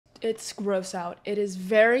It's gross out. It is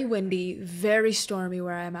very windy, very stormy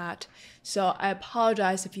where I'm at. So I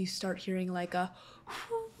apologize if you start hearing like a,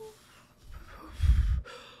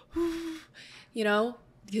 you know,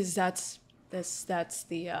 because that's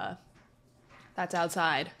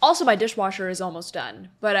outside. Also, my dishwasher is almost done,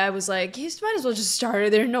 but I was like, you might as well just start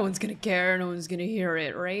it there. No one's gonna care. No one's gonna hear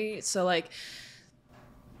it, right? So like,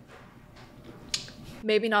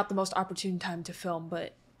 maybe not the most opportune time to film,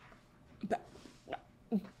 but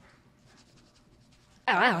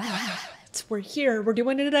we're here. We're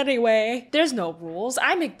doing it anyway. There's no rules.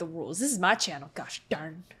 I make the rules. This is my channel. Gosh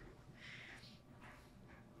darn.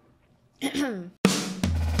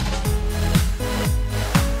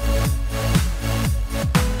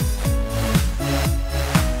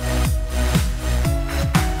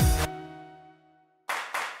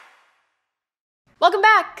 Welcome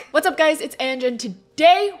back! What's up guys, it's Ange, and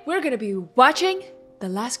today we're gonna be watching The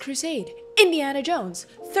Last Crusade, Indiana Jones'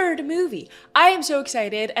 third movie. I am so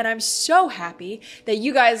excited and I'm so happy that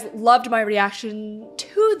you guys loved my reaction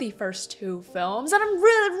to the first two films, and I'm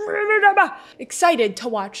really excited to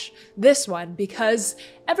watch this one because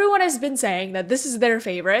everyone has been saying that this is their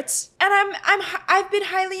favorites, and I've been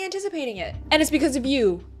highly anticipating it. And it's because of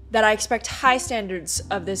you that I expect high standards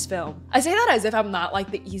of this film. I say that as if I'm not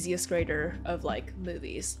like the easiest grader of like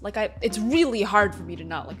movies. Like it's really hard for me to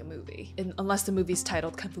not like a movie, unless the movie's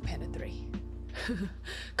titled Kung Fu Panda 3.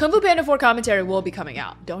 Kung Fu Panda 4 commentary will be coming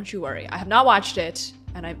out, don't you worry. I have not watched it,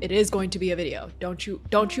 and it is going to be a video. Don't you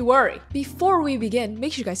worry. Before we begin,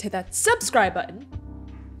 make sure you guys hit that subscribe button.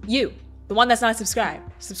 You, the one that's not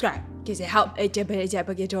subscribed, subscribe. Because it help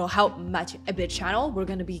much a bit channel.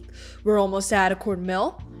 We're almost at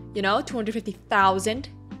 250,000. You know, 250,000.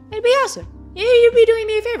 It'd be awesome. Yeah, you'd be doing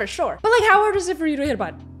me a favor, sure. But like, how hard is it for you to hit a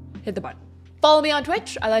button? Hit the button. Follow me on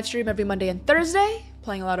Twitch. I live stream every Monday and Thursday,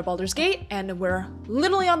 playing a lot of Baldur's Gate, and we're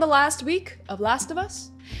literally on the last week of Last of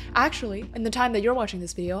Us. Actually, in the time that you're watching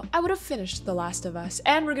this video, I would have finished The Last of Us,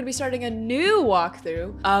 and we're gonna be starting a new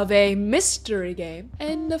walkthrough of a mystery game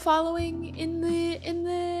in the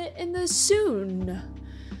soon.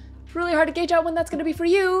 It's really hard to gauge out when that's gonna be for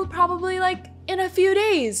you. Probably like in a few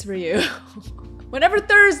days for you. Whenever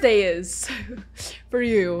Thursday is for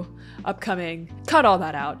you, upcoming. Cut all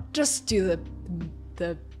that out. Just do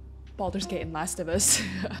the Baldur's Gate and Last of Us.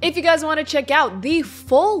 If you guys want to check out the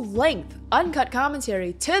full-length, uncut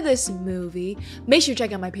commentary to this movie, make sure you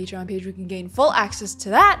check out my Patreon page where you can gain full access to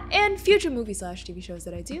that and future movie/TV shows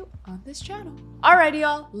that I do on this channel. Alrighty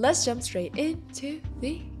y'all, let's jump straight into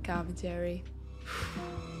the commentary.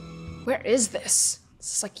 Where is this? Is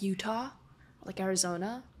this like Utah? Like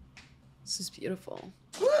Arizona? This is beautiful.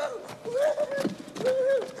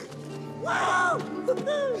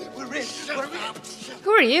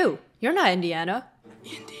 Who are you? You're not Indiana.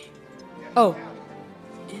 Indy. Oh.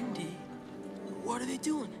 Indy? What are they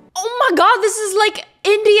doing? Oh my god, this is like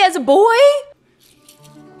Indy as a boy?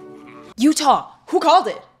 Utah. Who called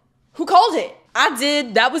it? Who called it? I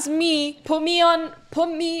did. That was me.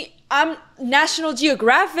 I'm National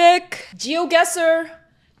Geographic. GeoGuessr.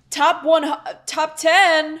 Top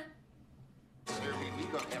 10.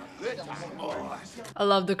 I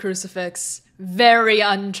love the crucifix. Very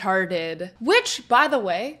Uncharted. Which, by the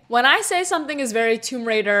way, when I say something is very Tomb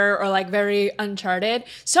Raider or like very Uncharted,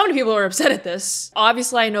 so many people are upset at this.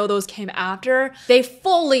 Obviously, I know those came after. They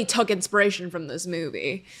fully took inspiration from this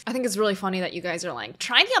movie. I think it's really funny that you guys are like,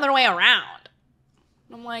 try the other way around.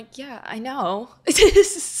 I'm like, yeah, I know.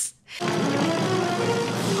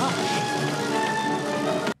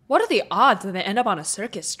 What are the odds that they end up on a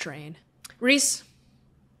circus train? Reese?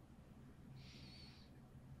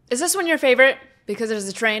 Is this one your favorite because there's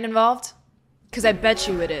a train involved? Because I bet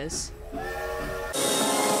you it is.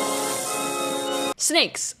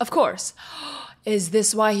 Snakes, of course. Is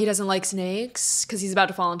this why he doesn't like snakes? Because he's about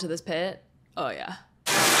to fall into this pit? Oh yeah.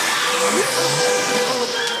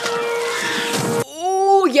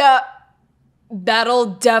 Oh yeah. That'll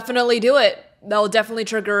definitely do it. That'll definitely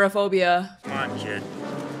trigger a phobia. Come on, kid.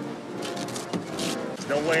 There's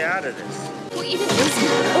no way out of this. Who even is he?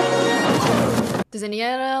 Oh. Does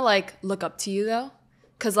Indiana, like, look up to you, though?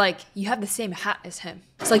 Because, like, you have the same hat as him.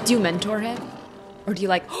 It's like, do you mentor him? Or do you,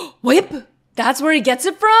 like, oh, whip? That's where he gets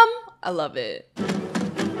it from? I love it.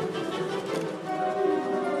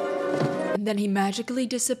 And then he magically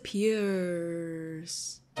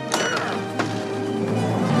disappears.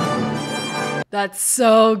 That's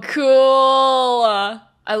so cool.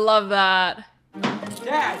 I love that.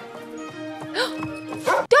 Dad!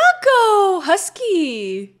 Ducko!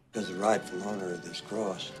 Husky! As a rightful owner of this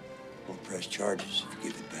cross, we'll press charges if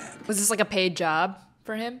you give it back. Was this like a paid job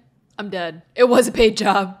for him? I'm dead. It was a paid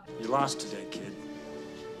job. You lost today, kid.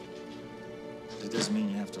 It doesn't mean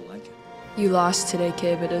you have to like it. You lost today,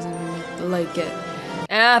 kid, but doesn't mean you have to like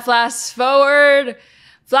it. Flash forward.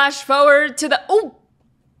 Flash forward to the... Oh!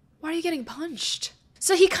 Why are you getting punched?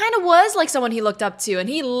 So he kind of was like someone he looked up to, and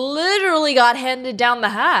he literally got handed down the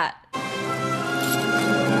hat.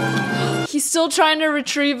 He's still trying to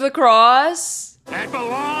retrieve the cross. That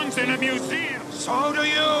belongs in a museum. So do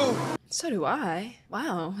you. So do I.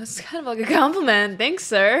 Wow, that's kind of like a compliment. Thanks,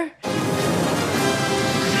 sir.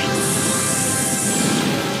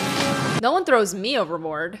 No one throws me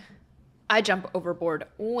overboard. I jump overboard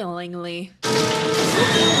willingly.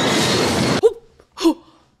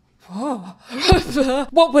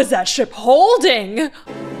 What was that ship holding? Oh,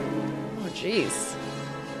 jeez.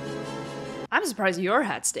 I'm surprised your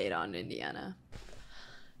hat stayed on, Indiana.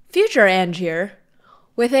 Future Ange here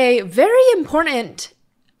with a very important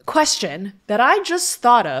question that I just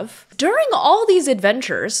thought of. During all these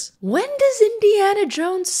adventures, when does Indiana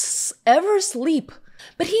Jones ever sleep?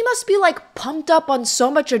 But he must be like pumped up on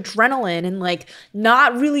so much adrenaline and like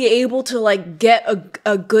not really able to like get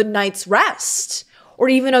a good night's rest or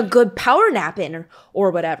even a good power nap in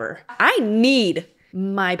or whatever. I need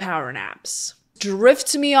my power naps.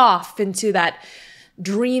 Drift me off into that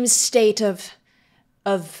dream state of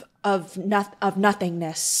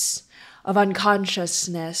nothingness, of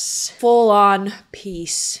unconsciousness, full on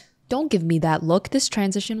peace. Don't give me that look. This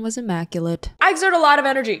transition was immaculate. I exert a lot of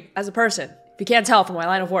energy as a person, if you can't tell from my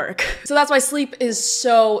line of work. So that's why sleep is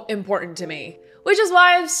so important to me. Which is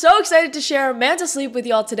why I'm so excited to share Manta Sleep with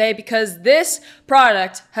y'all today, because this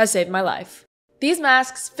product has saved my life. These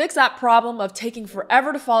masks fix that problem of taking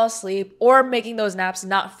forever to fall asleep or making those naps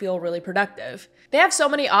not feel really productive. They have so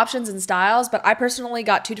many options and styles, but I personally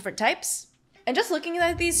got 2 different types. And just looking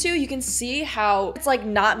at these 2, you can see how it's like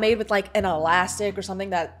not made with like an elastic or something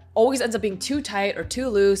that always ends up being too tight or too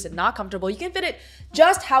loose and not comfortable. You can fit it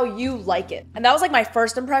just how you like it. And that was like my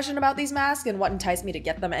first impression about these masks and what enticed me to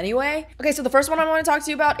get them anyway. Okay, so the first one I want to talk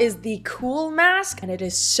to you about is the Cool Mask, and it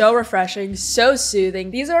is so refreshing, so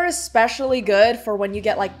soothing. These are especially good for when you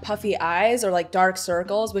get like puffy eyes or like dark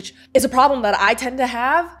circles, which is a problem that I tend to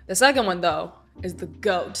have. The second one though is the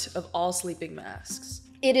GOAT of all sleeping masks.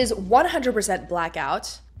 It is 100%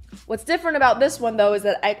 blackout. What's different about this one though is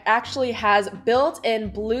that it actually has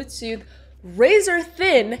built-in Bluetooth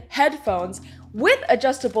razor-thin headphones with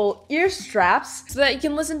adjustable ear straps so that you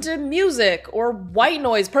can listen to music or white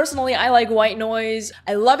noise. Personally, I like white noise.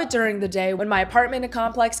 I love it during the day when my apartment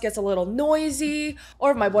complex gets a little noisy,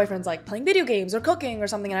 or if my boyfriend's like playing video games or cooking or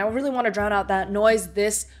something and I really want to drown out that noise.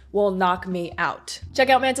 This will knock me out. Check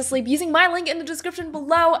out Manta Sleep using my link in the description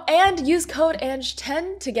below and use code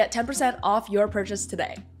ANGE10 to get 10% off your purchase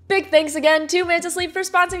today. Big thanks again to Manta Sleep for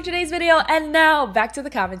sponsoring today's video, and now back to the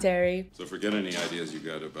commentary. So forget any ideas you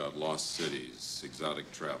got about lost cities,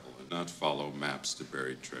 exotic travel, and not follow maps to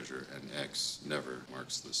buried treasure, and X never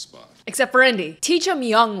marks the spot. Except for Indy. Teach him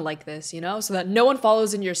young like this, you know, so that no one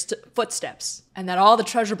follows in your footsteps, and that all the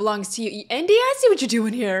treasure belongs to you. Indy, I see what you're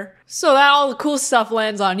doing here. So that all the cool stuff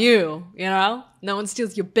lands on you, you know? No one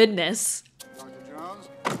steals your business.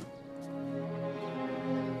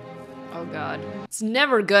 Oh God. It's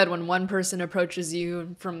never good when one person approaches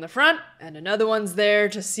you from the front and another one's there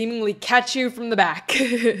to seemingly catch you from the back.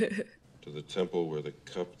 To the temple where the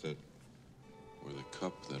cup that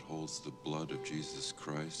holds the blood of Jesus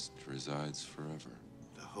Christ resides forever.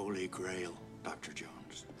 The Holy Grail, Dr.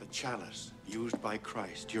 Jones. The chalice used by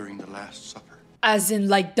Christ during the Last Supper. As in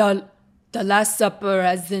like the Last Supper,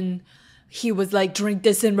 as in he was like, drink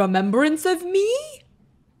this in remembrance of me?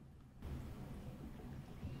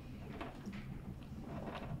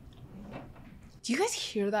 Do you guys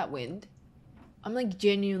hear that wind? I'm like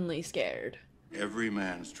genuinely scared. Every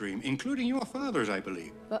man's dream, including your father's, I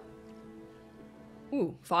believe.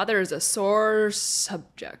 Ooh, father is a sore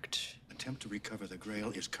subject. Attempt to recover the Grail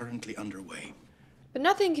is currently underway. But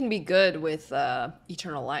nothing can be good with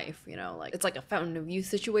eternal life, you know? Like, it's like a fountain of youth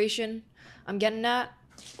situation I'm getting at.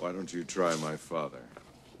 Why don't you try my father?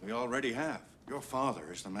 We already have. Your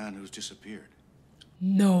father is the man who's disappeared.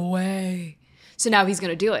 No way. So now he's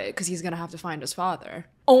gonna do it, because he's gonna have to find his father.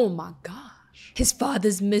 Oh my gosh. His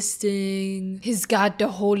father's missing. He's got the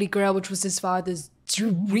Holy Grail, which was his father's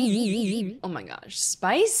dream. Oh my gosh,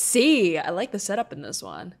 spicy. I like the setup in this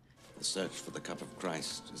one. The search for the cup of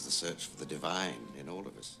Christ is the search for the divine in all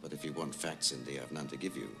of us. But if you want facts, Indy, I've none to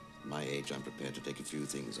give you. At my age, I'm prepared to take a few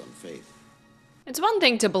things on faith. It's one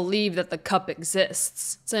thing to believe that the cup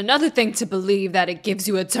exists. It's another thing to believe that it gives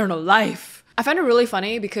you eternal life. I find it really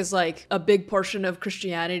funny because like a big portion of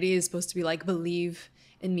Christianity is supposed to be like, believe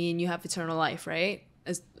in me and you have eternal life, right?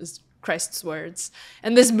 As Christ's words.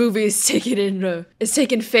 And this movie is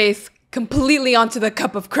taking faith completely onto the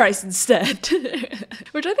cup of Christ instead.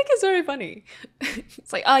 Which I think is very funny.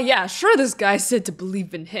 It's like, yeah, sure this guy said to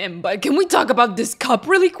believe in him, but can we talk about this cup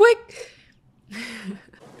really quick?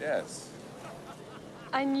 Yes.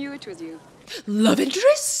 I knew it was you. Love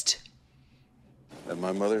interest? And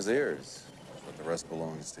my mother's ears. But the rest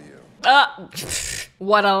belongs to you.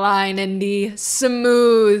 What a line, Indy.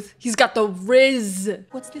 Smooth. He's got the Riz.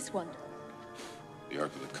 What's this one? The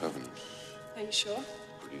Ark of the Covenant. Are you sure?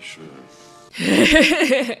 Pretty sure.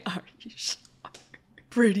 Are you sure?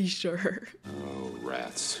 Pretty sure. Oh,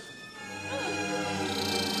 rats.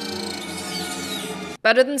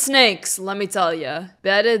 Better than snakes, let me tell ya.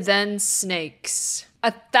 Better than snakes.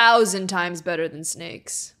 1,000 times better than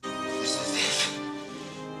snakes. This is it.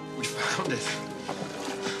 We found it.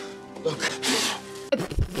 Look.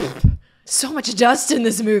 So much dust in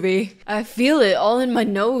this movie. I feel it all in my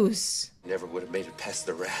nose. Never would have made it past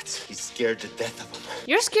the rats. He's scared to death of them.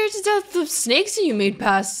 You're scared to death of snakes that you made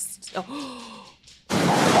past. Oh.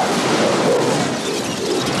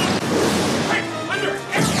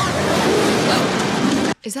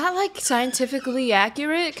 Is that like scientifically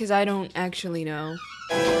accurate? Because I don't actually know.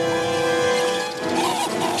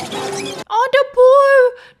 Oh, the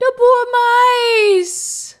poor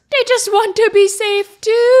mice. They just want to be safe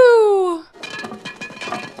too.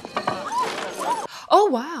 Oh,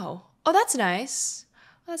 wow. Oh, that's nice.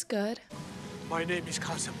 That's good. My name is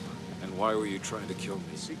Qasim. And why were you trying to kill me?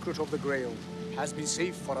 The secret of the Grail has been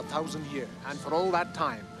safe for 1,000 years, and for all that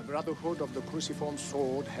time, the Brotherhood of the Cruciform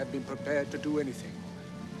Sword have been prepared to do anything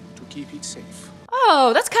to keep it safe.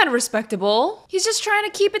 Oh, that's kind of respectable. He's just trying to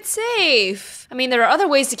keep it safe. I mean, there are other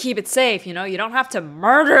ways to keep it safe, you know? You don't have to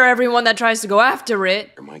murder everyone that tries to go after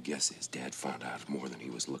it. My guess is Dad found out more than he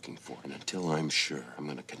was looking for. And until I'm sure, I'm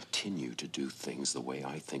gonna continue to do things the way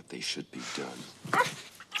I think they should be done.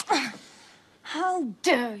 How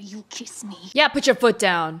dare you kiss me? Yeah, put your foot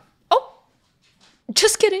down. Oh,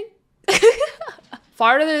 just kidding.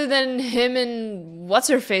 Farther than him and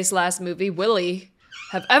what's-her-face last movie, Willie,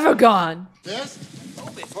 have ever gone. Yes? Oh,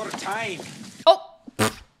 before time. Oh.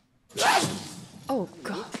 Oh,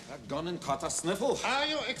 God. I've gone and caught a sniffle. Are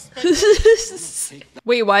you expecting?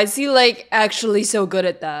 Wait, why is he, like, actually so good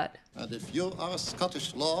at that? And if you are a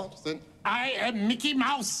Scottish lord, then I am Mickey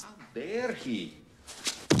Mouse. There he.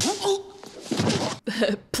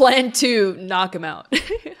 Plan 2, knock him out.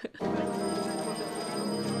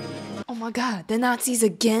 Oh my God, the Nazis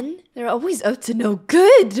again? They're always up to no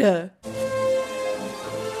good.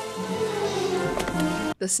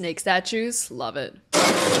 The snake statues, love it.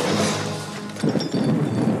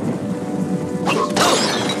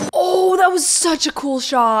 Oh, that was such a cool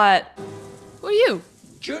shot. Who are you?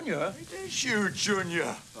 Junior? It is you,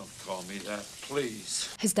 Junior. Don't call me that,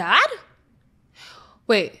 please. His dad?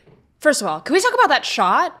 Wait, first of all, can we talk about that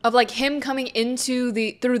shot of like him coming into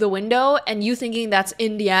through the window and you thinking that's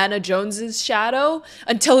Indiana Jones's shadow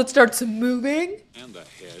until it starts moving? And the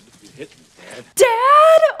head. You hit me, Dad.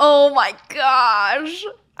 Dad? Oh my gosh.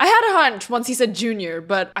 I had a hunch once he said Junior,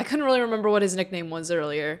 but I couldn't really remember what his nickname was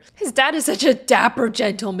earlier. His dad is such a dapper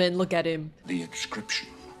gentleman, look at him. The inscription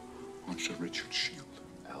on Sir Richard's shield.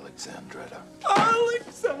 Alexandretta.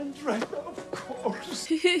 Alexandretta, of course.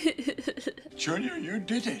 Junior, you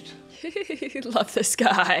did it. Love this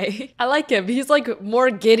guy. I like him. He's like more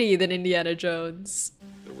giddy than Indiana Jones.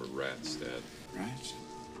 There were rats, Dad. Right?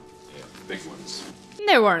 Yeah, big ones.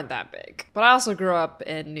 They weren't that big. But I also grew up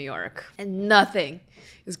in New York, and nothing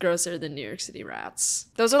is grosser than New York City rats.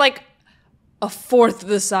 Those are like a fourth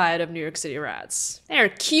the size of New York City rats. They're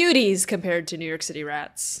cuties compared to New York City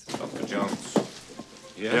rats. Dr. Jones.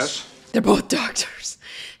 Yes? They're both doctors,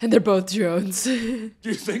 and they're both Jones. Do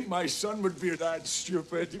you think my son would be that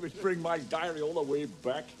stupid? He would bring my diary all the way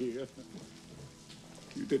back here.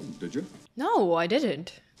 You didn't, did you? No, I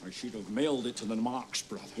didn't. I should have mailed it to the Marx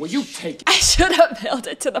brothers. Will you take it? I should have mailed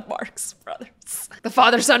it to the Marx Brothers. The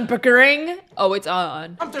father-son bickering? Oh, it's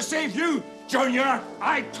on. I'm to save you, Junior!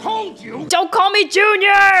 I told you! Don't call me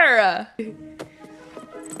Junior!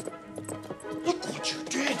 Look what you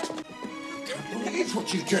did! You can't believe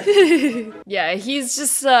what you did! Yeah, he's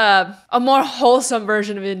just a more wholesome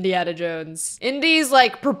version of Indiana Jones. Indy's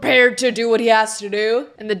like prepared to do what he has to do,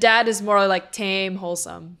 and the dad is more like tame,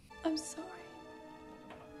 wholesome. I'm sorry.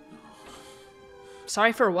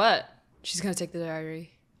 Sorry for what? She's gonna take the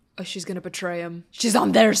diary. Oh, she's gonna betray him. She's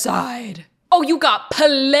on their side. Oh, you got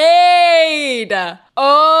played!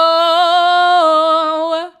 Oh!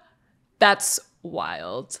 That's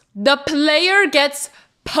wild. The player gets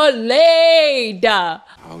played!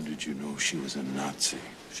 How did you know she was a Nazi?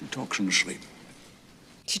 She talks in her sleep.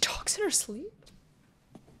 She talks in her sleep?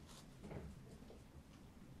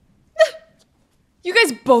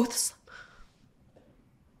 guys both.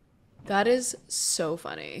 That is so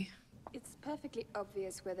funny. It's perfectly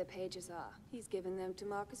obvious where the pages are. He's given them to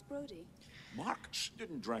Marcus Brody. Marcus?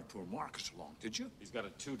 Didn't drag poor Marcus along, did you? He's got a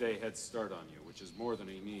 2-day head start on you, which is more than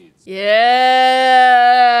he needs. Yeah.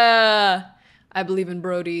 I believe in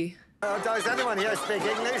Brody. Does anyone here speak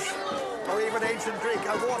English? Or even ancient Greek?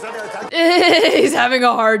 He's having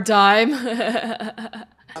a hard time.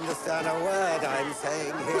 Understand a word I'm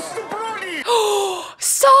saying here. Mr. Brody!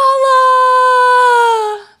 Sala!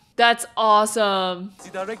 That's awesome. The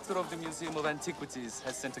director of the Museum of Antiquities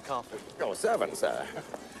has sent a copy. Your servant, sir.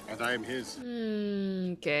 And I am his.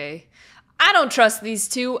 Okay. I don't trust these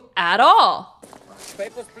two at all.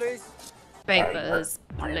 Papers, please. Papers,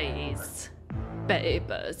 please.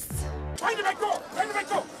 Papers. Find the back door! Find the back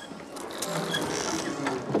door!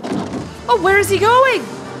 Oh, where is he going?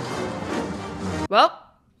 Well,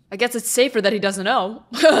 I guess it's safer that he doesn't know.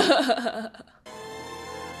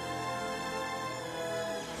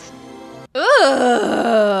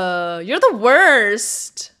 Ugh, you're the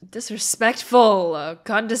worst. Disrespectful,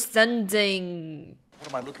 condescending. What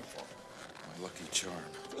am I looking for? My lucky charm.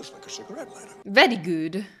 Feels like a cigarette lighter. Very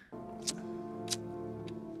good.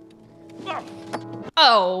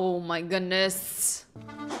 Oh my goodness.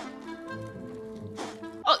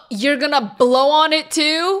 Oh, you're gonna blow on it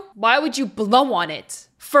too? Why would you blow on it?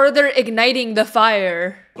 Further igniting the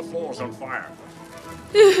fire. The floor's on fire.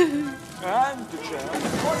 And the chair.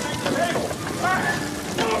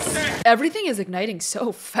 Everything is igniting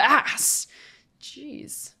so fast.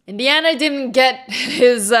 Jeez. Indiana didn't get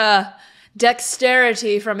his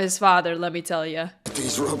dexterity from his father, let me tell you.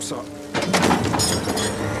 These ropes are...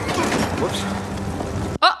 Whoops.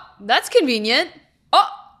 Oh, that's convenient. Oh,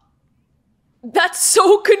 that's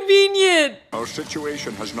so convenient. Our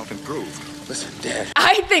situation has not improved. Listen, Dad.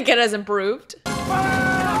 I think it has improved.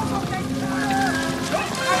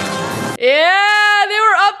 Yeah, they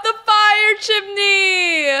were up the fire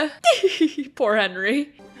chimney. Poor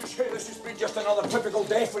Henry. You sure this has been just another typical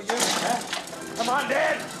day for you, huh? Come on,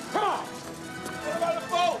 Dad! Come on! What about the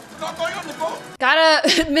boat? Not going on the boat!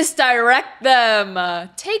 Gotta misdirect them.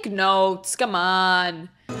 Take notes, come on.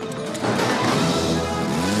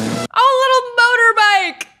 Oh, little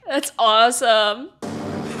motorbike. That's awesome.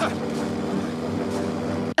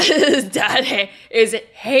 His dad is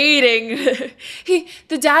hating.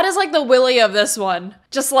 The dad is like the Willy of this one.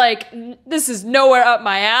 Just like, this is nowhere up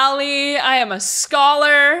my alley. I am a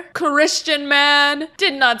scholar, Christian man.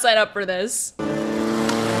 Did not sign up for this.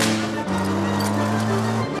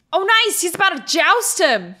 Oh, nice. He's about to joust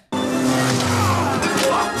him.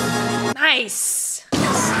 Nice.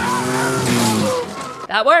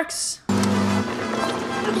 That works.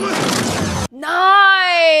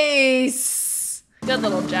 Nice. Good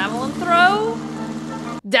little javelin throw.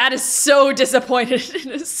 Dad is so disappointed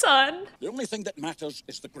in his son. The only thing that matters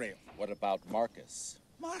is the Grail. What about Marcus?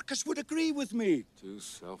 Marcus would agree with me. 2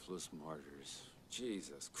 selfless martyrs.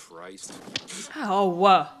 Jesus Christ. Oh,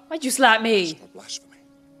 why'd you slap me? Or blasphemy.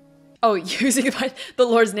 Oh, using the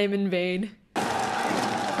Lord's name in vain.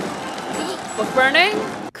 Book burning?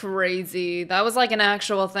 Crazy. That was like an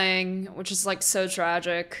actual thing, which is like so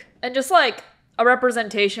tragic. And just like a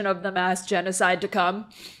representation of the mass genocide to come.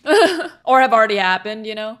 Or have already happened,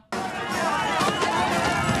 you know?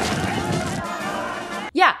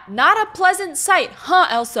 Yeah, not a pleasant sight, huh,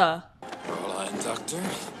 Elsa? Caroline, Doctor.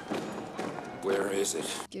 Where is it?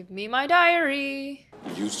 Give me my diary.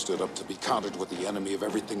 You stood up to be countered with the enemy of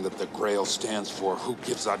everything that the Grail stands for. Who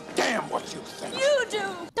gives a damn what you think? You do!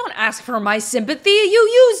 Don't ask for my sympathy. You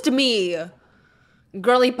used me.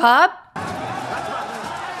 Girly pop.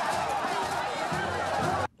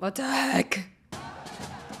 What the heck?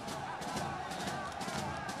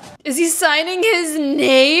 Is he signing his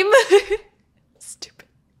name? Stupid.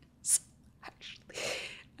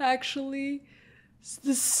 Actually, it's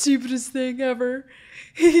the stupidest thing ever.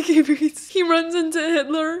 He runs into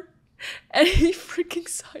Hitler and he freaking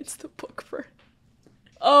signs the book for him.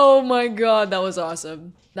 Oh my god, that was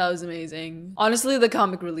awesome. That was amazing. Honestly, the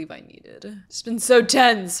comic relief I needed. It's been so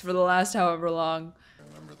tense for the last however long.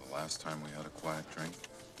 Remember the last time we had a quiet drink?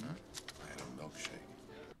 Huh? I had a milkshake.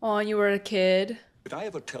 Oh, you were a kid. Did I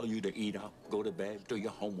ever tell you to eat up, go to bed, do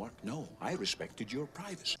your homework? No, I respected your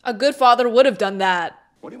privacy. A good father would have done that.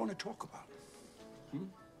 What do you want to talk about?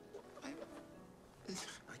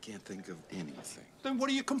 I can't think of anything. Then what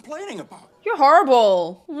are you complaining about? You're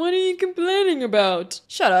horrible. What are you complaining about?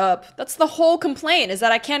 Shut up. That's the whole complaint, is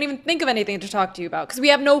that I can't even think of anything to talk to you about, because we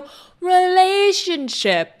have no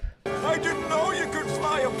relationship. I didn't know you could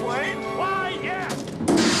fly a plane. Why, yeah.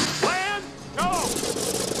 Land, go.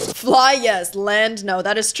 Fly, yes. Land, no.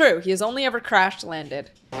 That is true. He has only ever crash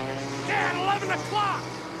landed. Dad, 11 o'clock!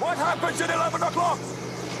 What happens at 11 o'clock?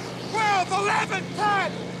 12, 11,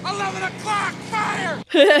 10, 11 o'clock, fire!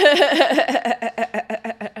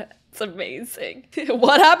 It's amazing.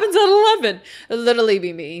 What happens at 11? It'll literally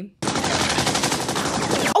be me.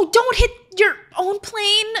 Oh, don't hit your own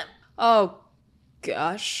plane. Oh,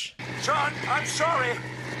 gosh. John, I'm sorry.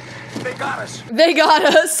 They got us. They got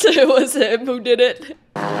us. It was him who did it.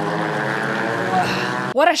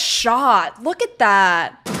 What a shot. Look at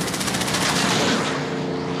that.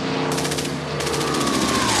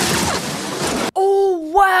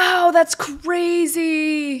 Oh, wow. That's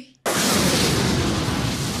crazy.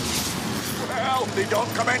 Well, they don't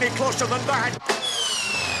come any closer than that.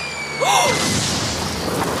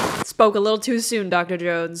 Spoke a little too soon, Dr.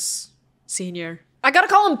 Jones Sr. I gotta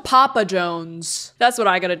call him Papa Jones. That's what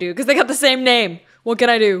I gotta do, because they got the same name. What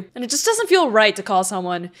can I do? And it just doesn't feel right to call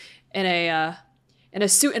someone in a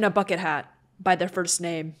suit and a bucket hat by their first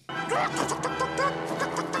name.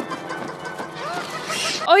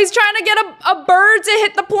 Oh, he's trying to get a bird to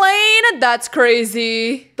hit the plane? That's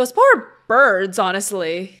crazy. Those poor birds,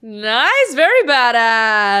 honestly. Nice, very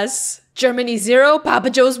badass. Germany 0,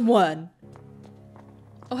 Papa Joe's 1.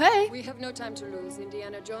 Oh, hey. We have no time to lose.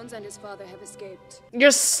 Indiana Jones and his father have escaped.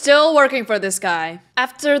 You're still working for this guy.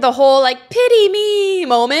 After the whole, like, pity me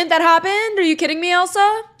moment that happened? Are you kidding me,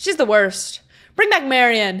 Elsa? She's the worst. Bring back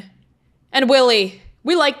Marion. And Willie.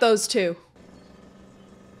 We like those two.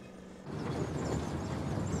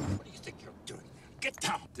 What do you think you're doing? Get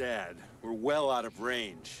down. Dad, we're well out of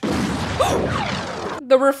range.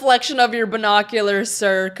 The reflection of your binoculars,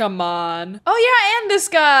 sir. Come on. Oh, yeah, and this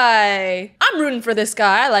guy. I'm rooting for this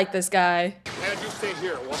guy. I like this guy. Dad, you stay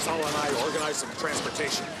here while Sala and I organize some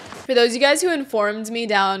transportation. For those of you guys who informed me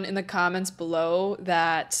down in the comments below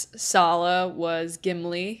that Sala was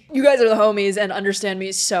Gimli, you guys are the homies and understand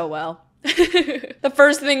me so well. The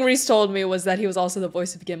first thing Rees told me was that he was also the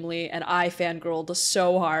voice of Gimli, and I fangirled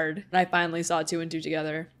so hard. And I finally saw 2 and 2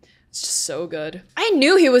 together. It's just so good. I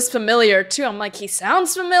knew he was familiar too. I'm like, he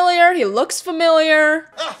sounds familiar, he looks familiar.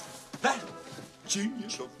 Ah, that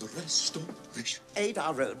genius of the restoration.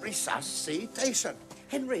 8-hour road resuscitation.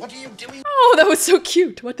 Henry, what are you doing? Oh, that was so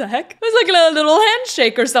cute. What the heck? It was like a little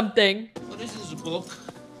handshake or something. What is this book?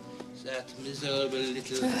 That miserable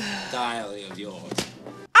little diary of yours.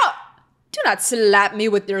 Oh, do not slap me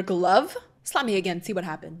with your glove. Slap me again, see what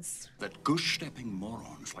happens. That goose-stepping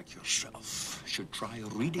morons like yourself should try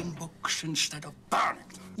reading books instead of burning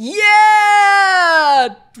them.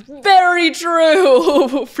 Yeah! Very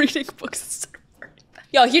true. Reading books instead of burning them.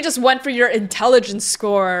 Yo, he just went for your intelligence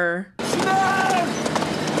score.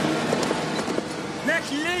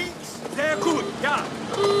 Next links, sehr gut, ja.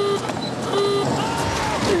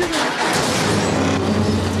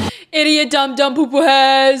 Idiot dumb poo poo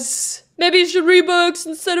has. Maybe you should read books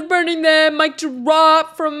instead of burning them. Mic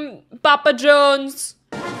drop from Papa Jones.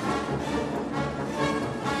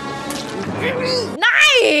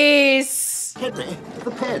 Nice! Henry,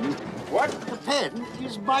 the pen. What? The pen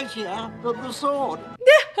is mightier than the sword.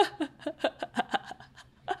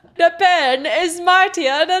 The pen is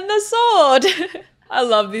mightier than the sword. I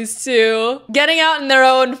love these two. Getting out in their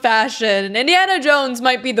own fashion. Indiana Jones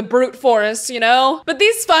might be the brute force, you know? But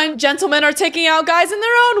these fine gentlemen are taking out guys in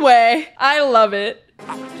their own way. I love it.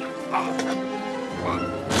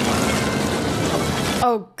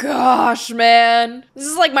 Oh gosh, man. This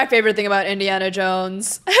is like my favorite thing about Indiana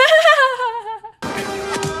Jones.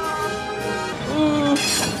 Ooh.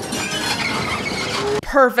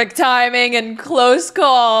 Perfect timing and close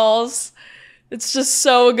calls. It's just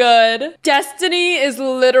so good. Destiny is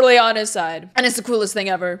literally on his side. And it's the coolest thing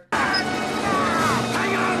ever.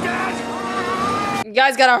 Hang on, Dad! You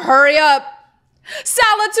guys gotta hurry up.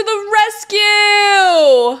 Sala to the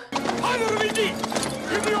rescue! Father of Indy!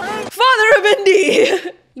 Give me your hand! Father of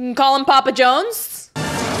Indy! You can call him Papa Jones.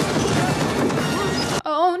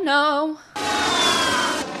 Oh no.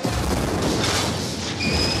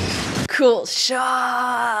 Cool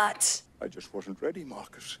shot. I just wasn't ready,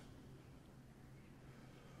 Marcus.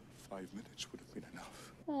 5 minutes would have been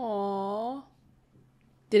enough. Aww.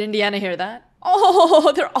 Did Indiana hear that?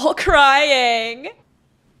 Oh, they're all crying.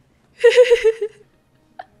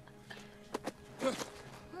 I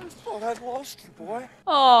thought I'd lost you, boy.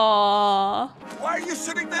 Aww. Why are you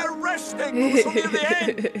sitting there resting? We're so near the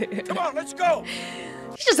end. Come on, let's go.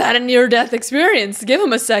 He just had a near-death experience. Give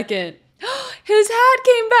him a second. His hat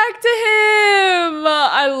came back to him.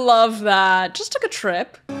 I love that. Just took a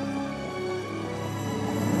trip.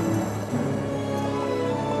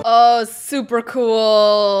 Oh, super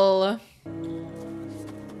cool.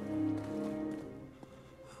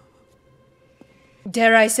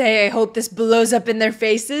 Dare I say, I hope this blows up in their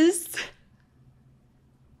faces.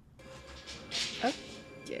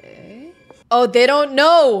 Okay. Oh, they don't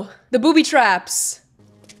know the booby traps.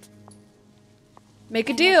 Make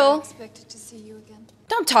a deal. Expected to see you again.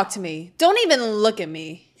 Don't talk to me. Don't even look at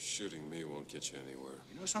me. Shooting me won't get you anywhere.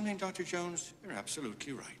 You know something, Dr. Jones? You're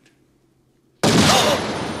absolutely right.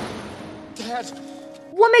 Dad!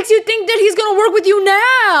 What makes you think that he's gonna work with you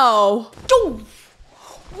now?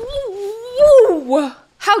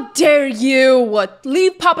 How dare you!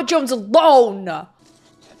 Leave Papa Jones alone!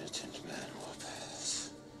 Penitent man will pass.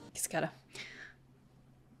 He's gotta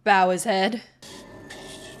bow his head.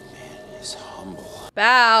 Man is humble.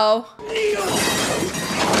 Bow.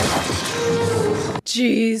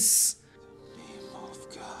 Jeez. Name of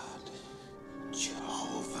God,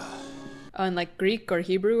 Jehovah. Oh, in like Greek or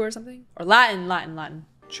Hebrew or something? Or Latin, Latin.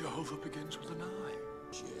 Jehovah begins with an I.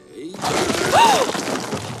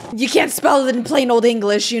 You can't spell it in plain old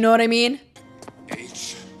English, you know what I mean?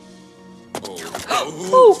 H.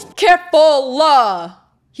 Oh, careful!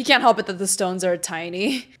 He can't help it that the stones are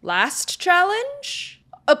tiny. Last challenge?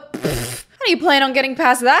 How do you plan on getting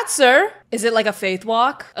past that, sir? Is it like a faith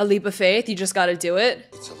walk? A leap of faith? You just gotta do it?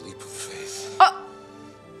 It's a leap of faith. Oh!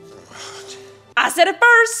 I said it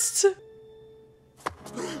first!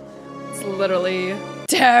 It's literally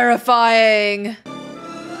terrifying.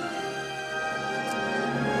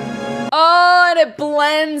 Oh, and it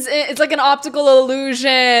blends in. It's like an optical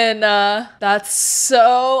illusion. That's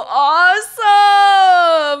so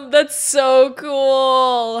awesome. That's so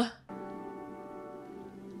cool.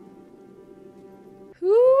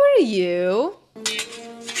 Who are you?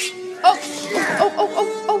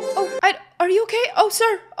 Oh. Are you okay? Oh,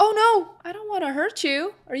 sir. Oh, no. I don't want to hurt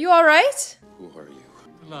you. Are you all right? Who are you?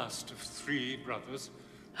 The last of 3 brothers.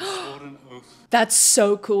 Swore an oath. That's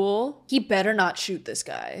so cool. He better not shoot this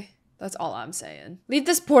guy. That's all I'm saying. Leave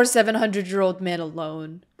this poor 700-year-old man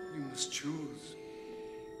alone. You must choose.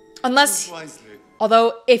 Unless, Choose wisely.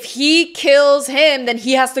 although if he kills him, then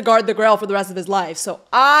he has to guard the Grail for the rest of his life. So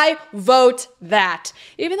I vote that.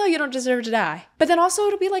 Even though you don't deserve to die. But then also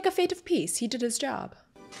it'll be like a fate of peace. He did his job.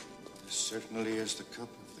 This certainly is the cup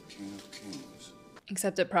of the King of Kings.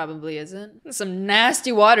 Except it probably isn't. There's some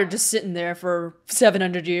nasty water just sitting there for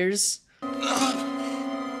 700 years.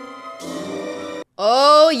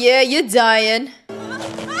 Oh yeah, you're dying.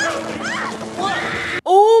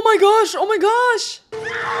 Oh my gosh, oh my gosh.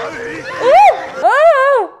 Ooh,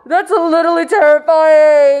 ah, that's literally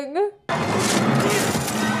terrifying.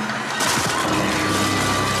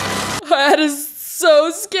 That is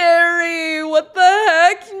so scary. What the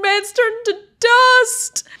heck? Man's turned to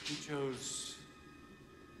dust. He chose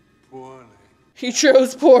poorly. He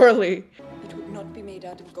chose poorly. It would not be made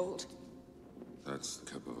out of gold. That's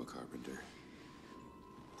the cup of a carpenter.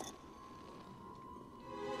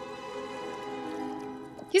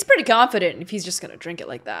 He's pretty confident if he's just gonna drink it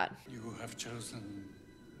like that. You have chosen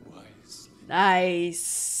wisely.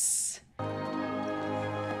 Nice.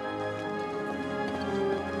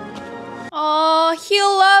 Aw,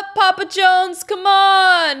 heal up, Papa Jones, come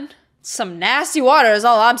on. Some nasty water is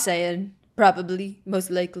all I'm saying. Probably, most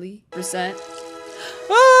likely, percent.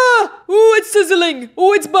 Ah! Ooh, it's sizzling.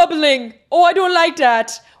 Oh, it's bubbling. Oh, I don't like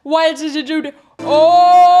that. Why did you do that?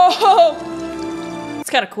 Oh! It's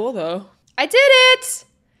kind of cool, though. I did it!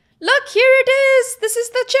 Look, here it is. This is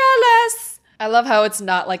the chalice. I love how it's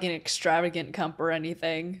not like an extravagant cup or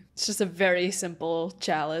anything. It's just a very simple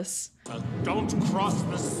chalice. Don't cross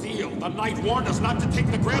the seal. The knight warned us not to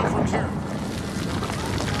take the Grail from here.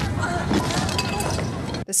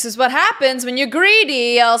 This is what happens when you're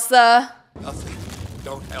greedy, Elsa. Elsa,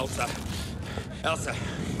 don't, Elsa. Elsa.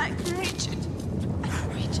 I can reach it. I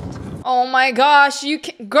can reach it. Oh my gosh, you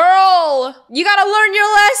can- Girl! You gotta learn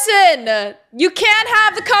your lesson! You can't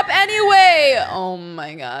have the cup anyway! Oh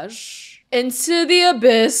my gosh. Into the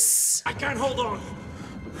abyss. I can't hold on.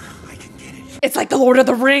 I can get it. It's like the Lord of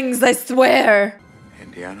the Rings, I swear.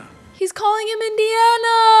 Indiana, He's calling him Indiana!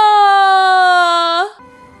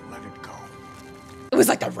 let it go. It was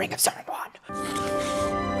like the Ring of Saruman.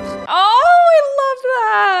 Oh, I love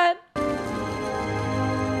that!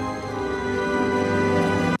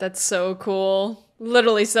 That's so cool.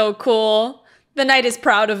 Literally so cool. The knight is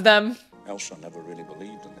proud of them. Elsa never really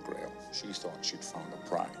believed in the Grail. She thought she'd found a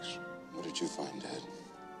prize. What did you find, Dad?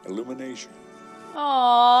 Illumination.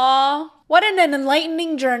 Aww. What an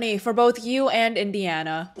enlightening journey for both you and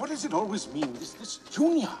Indiana. What does it always mean? This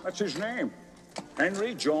Junior. That's his name.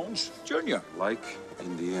 Henry Jones Jr. Like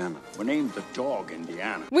Indiana. We named the dog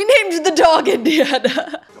Indiana. We named the dog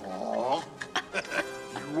Indiana. Dog.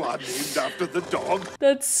 You one named after the dog.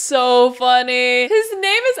 That's so funny. His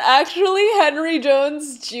name is actually Henry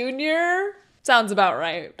Jones Jr. Sounds about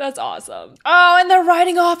right. That's awesome. Oh, and they're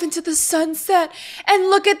riding off into the sunset. And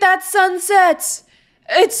look at that sunset.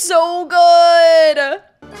 It's so good.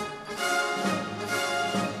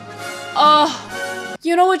 Oh,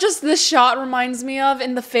 you know what just this shot reminds me of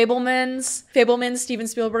in the Fabelmans Steven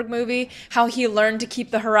Spielberg movie? How he learned to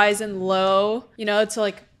keep the horizon low, you know, to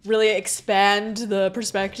like really expand the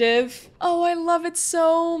perspective. Oh, I love it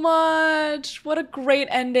so much. What a great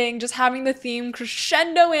ending. Just having the theme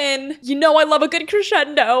crescendo in. You know I love a good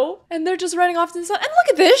crescendo. And they're just running off to the sun. And look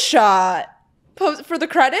at this shot. Pose for the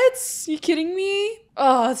credits? You kidding me?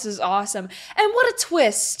 Oh, this is awesome. And what a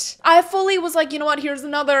twist. I fully was like, you know what? Here's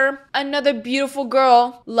another beautiful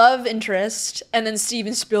girl, love interest. And then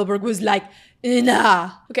Steven Spielberg was like,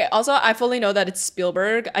 nah. Okay, also, I fully know that it's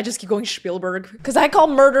Spielberg. I just keep going Spielberg because I call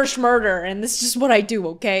murder schmurder and this is just what I do,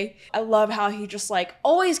 okay? I love how he just like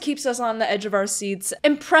always keeps us on the edge of our seats,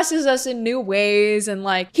 impresses us in new ways, and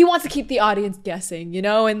like he wants to keep the audience guessing, you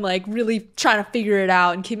know, and like really trying to figure it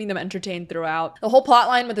out and keeping them entertained throughout. The whole plot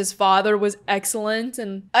line with his father was excellent,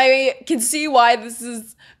 and I can see why this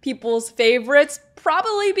is people's favorites.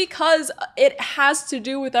 Probably because it has to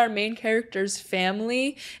do with our main character's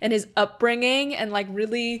family and his upbringing and like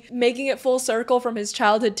really making it full circle from his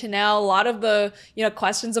childhood to now. A lot of the, you know,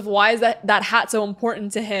 questions of why is that hat so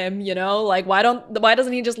important to him, you know, like why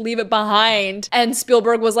doesn't he just leave it behind? And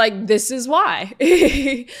Spielberg was like, this is why,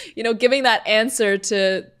 you know, giving that answer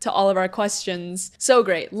to all of our questions. So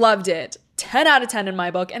great. Loved it. 10 out of 10 in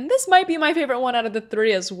my book. And this might be my favorite one out of the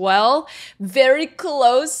three as well. Very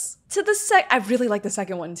close to the I really like the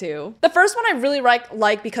second one too. The first one I really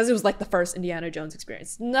like because it was like the first Indiana Jones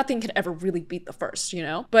experience. Nothing could ever really beat the first, you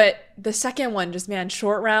know? But the second one, just man,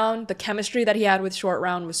 Short Round, the chemistry that he had with Short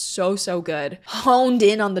Round was so good. Honed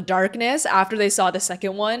in on the darkness after they saw the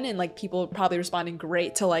second one, and like people probably responding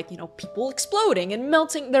great to like, you know, people exploding and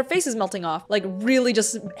melting, their faces melting off. Like really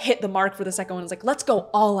just hit the mark for the second one. It's like, let's go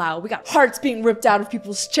all out. We got hearts being ripped out of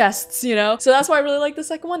people's chests, you know? So that's why I really like the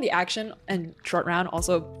second one. The action and Short Round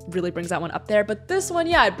also really brings that one up there. But this one,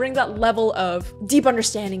 yeah, it brings that level of deep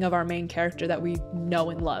understanding of our main character that we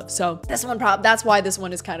know and love. So this one, that's why this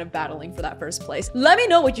one is kind of battling for that first place. Let me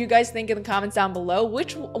know what you guys think in the comments down below.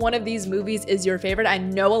 Which one of these movies is your favorite? I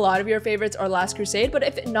know a lot of your favorites are Last Crusade, but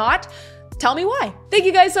if not, tell me why. Thank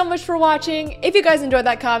you guys so much for watching. If you guys enjoyed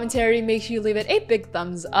that commentary, make sure you leave it a big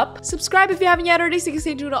thumbs up. Subscribe if you haven't yet already so you can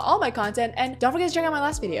stay tuned to all my content. And don't forget to check out my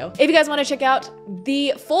last video. If you guys want to check out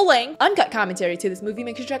the full-length, uncut commentary to this movie,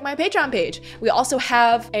 make sure to check my Patreon page. We also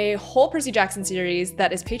have a whole Percy Jackson series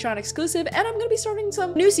that is Patreon exclusive, and I'm going to be starting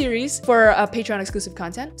some new series for Patreon exclusive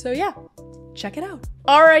content. So yeah, check it out.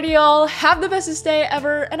 Alrighty, y'all. Have the bestest day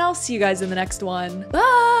ever, and I'll see you guys in the next one.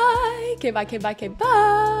 Bye. Okay, bye, okay, bye, okay,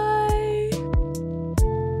 bye.